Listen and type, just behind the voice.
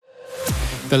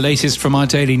The latest from our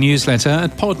daily newsletter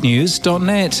at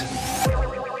podnews.net.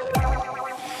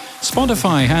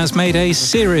 Spotify has made a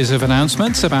series of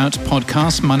announcements about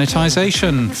podcast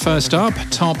monetization. First up,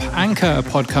 top Anchor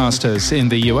podcasters in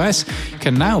the US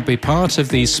can now be part of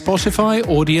the Spotify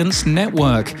Audience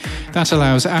Network. That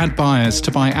allows ad buyers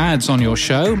to buy ads on your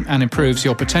show and improves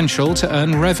your potential to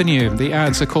earn revenue. The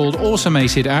ads are called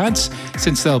automated ads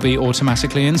since they'll be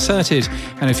automatically inserted.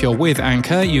 And if you're with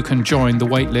Anchor, you can join the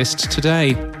waitlist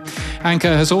today.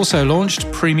 Anchor has also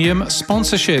launched premium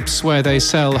sponsorships where they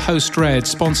sell host-read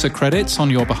sponsor credits on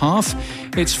your behalf.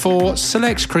 It's for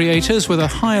select creators with a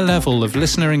higher level of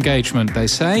listener engagement, they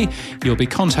say. You'll be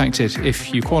contacted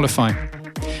if you qualify.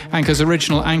 Anchor's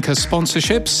original Anchor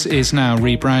sponsorships is now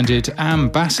rebranded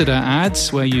Ambassador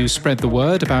Ads, where you spread the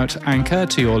word about Anchor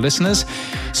to your listeners.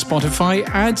 Spotify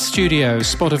Ad Studio,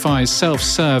 Spotify's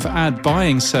self-serve ad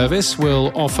buying service,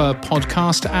 will offer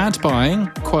podcast ad buying,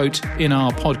 quote, in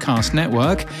our podcast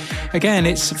network. Again,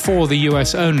 it's for the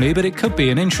US only, but it could be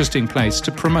an interesting place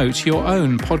to promote your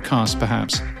own podcast,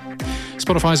 perhaps.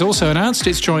 Spotify's also announced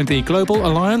it's joined the Global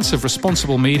Alliance of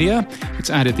Responsible Media. It's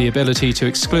added the ability to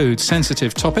exclude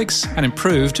sensitive topics and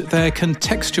improved their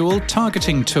contextual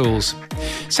targeting tools.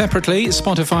 Separately,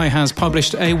 Spotify has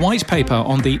published a white paper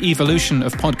on the evolution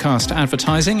of podcast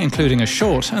advertising, including a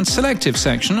short and selective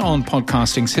section on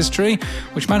podcasting's history,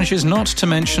 which manages not to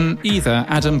mention either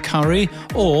Adam Curry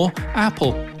or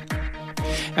Apple.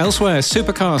 Elsewhere,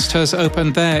 Supercast has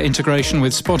opened their integration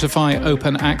with Spotify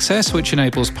Open Access, which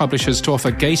enables publishers to offer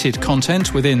gated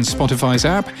content within Spotify's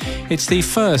app. It's the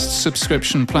first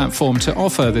subscription platform to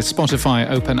offer the Spotify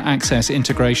Open Access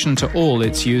integration to all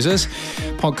its users.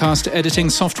 Podcast editing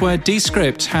software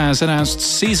Descript has announced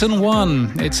Season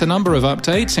 1. It's a number of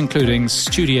updates, including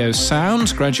Studio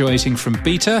Sound, graduating from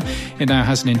beta. It now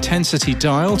has an intensity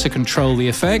dial to control the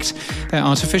effect. Their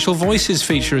artificial voices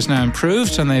feature is now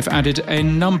improved, and they've added a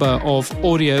number of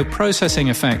audio processing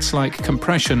effects like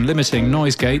compression, limiting,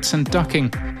 noise gates and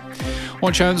ducking.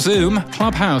 Watch out Zoom.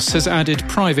 Clubhouse has added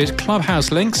private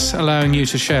Clubhouse links, allowing you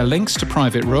to share links to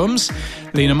private rooms.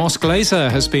 Lena Moss-Glazer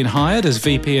has been hired as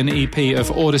VP and EP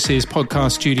of Odyssey's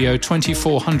podcast studio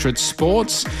 2400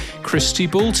 Sports. Christy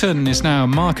Boulton is now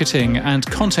marketing and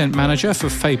content manager for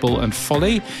Fable and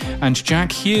Folly. And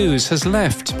Jack Hughes has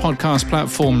left podcast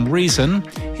platform Reason.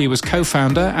 He was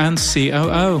co-founder and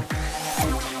COO.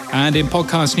 And in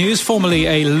podcast news, formerly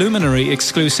a Luminary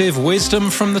exclusive, Wisdom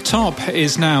from the Top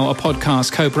is now a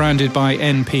podcast co-branded by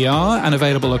NPR and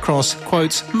available across,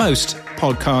 quotes, most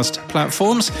podcast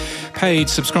platforms. Paid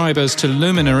subscribers to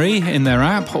Luminary in their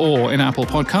app or in Apple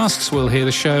Podcasts will hear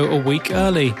the show a week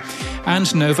early.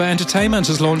 And Nova Entertainment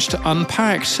has launched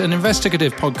Unpacked, an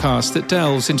investigative podcast that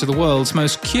delves into the world's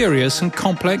most curious and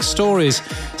complex stories.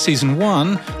 Season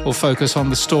 1 will focus on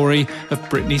the story of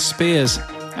Britney Spears.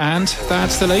 And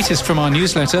that's the latest from our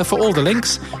newsletter. For all the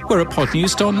links, we're at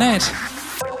podnews.net.